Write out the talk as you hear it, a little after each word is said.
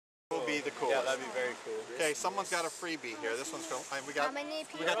be the coolest. Yeah, that'd be very cool. Okay, someone's got a freebie here. This one's from. We How got many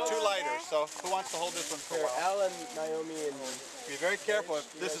people 2 lighters. So who wants to hold this one for a while? Alan, Naomi, and Be very careful.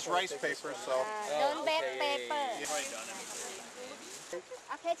 This is rice paper, so. Don't bake paper.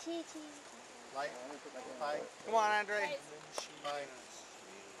 Okay, cheese. Light. Hi. come on, Andre. Hi.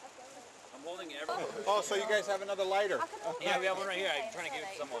 I'm holding everything. Oh, so you guys have another lighter? Yeah, we have one right here. I'm trying to give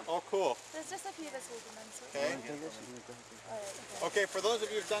it to someone. Oh, cool. There's just a few this week and then so. Okay. Okay, for those of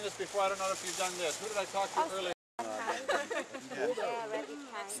you who've done this before, I don't know if you've done this. Who did I talk to earlier?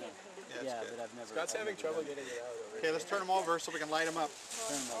 Yeah, but I've never. Scott's having trouble getting it out. Okay, let's turn them over so we can light them up.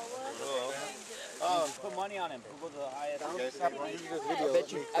 Put money on him. We'll go to the highest. I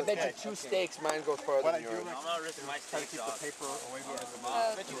bet you 2 steaks, mine goes farther What I than do, yours. I'm not risking my try to steaks keep the off. paper away from the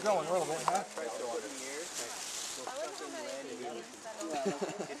mouth. It's going a little bit, huh?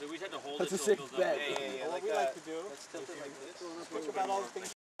 Okay, so we just have to hold That's it a so it sick fills up. bet. Yeah. What we like to do, think about all the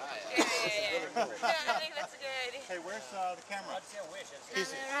things. Yeah, I think that's a good idea. Hey, where's the camera?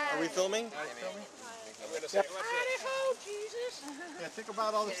 Are we filming? Filming? I'm going to say, Yeah, think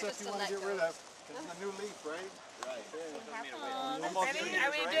about all the stuff you want to get rid of. This is a new leaf, right? Almost 2 years,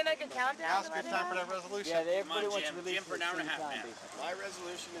 Are we doing right? like a countdown? Now's a good time for that resolution. Yeah, Come on, everybody wants to Jim. release Jim for an hour and a half now. my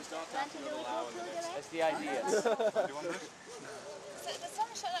resolution is not to have to go to the hour limits. That's the idea. Doing this? The sun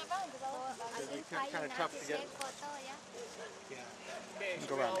shut that down because I love Kind of tough to get.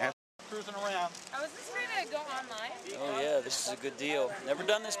 Go around. Cruising around. I was just ready to go online. Oh yeah, this is a good deal. Never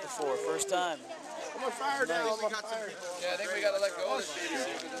done this before, first time. I'm on fire now. I'm on fire. Yeah, I think we got to let go of this baby.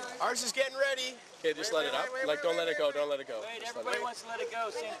 Ours is getting ready. Okay, just let it up. Like, don't let it go. Don't let it go. Wait, everybody wants to let it go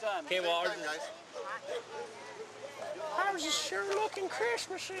same time. Okay, well, ours is... Ours is sure looking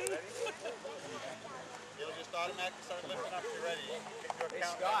Christmassy. It'll just automatically start lifting up. You're ready. Hey,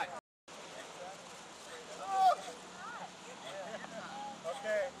 Scott.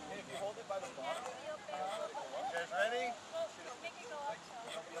 Okay. Hey, if you hold it by the bottom. You guys ready?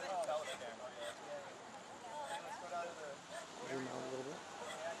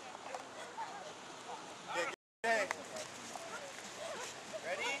 Okay.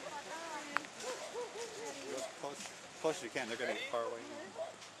 Ready? Close as you can. They're going to get far away.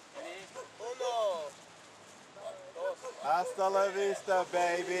 Uno. Hasta la vista,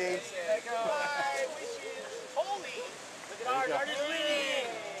 baby. Bye, wishes. Holy. Look at ours. Ours is winning.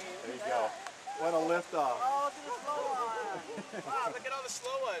 There you go. What a lift off. Oh, look at the slow one. Wow, look at all the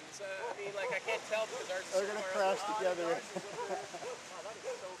slow ones. I mean, like, I can't tell because ours is They're going to crash together. Wow, that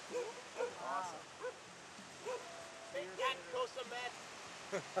is so cool. Awesome. Hey, Cat, post some bet.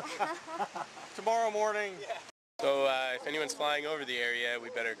 Tomorrow morning. Yeah. So if anyone's flying over the area, we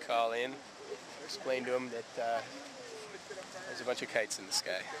better call in, explain to them that there's a bunch of kites in the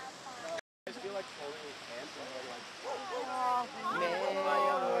sky. I feel like holding a camp and like,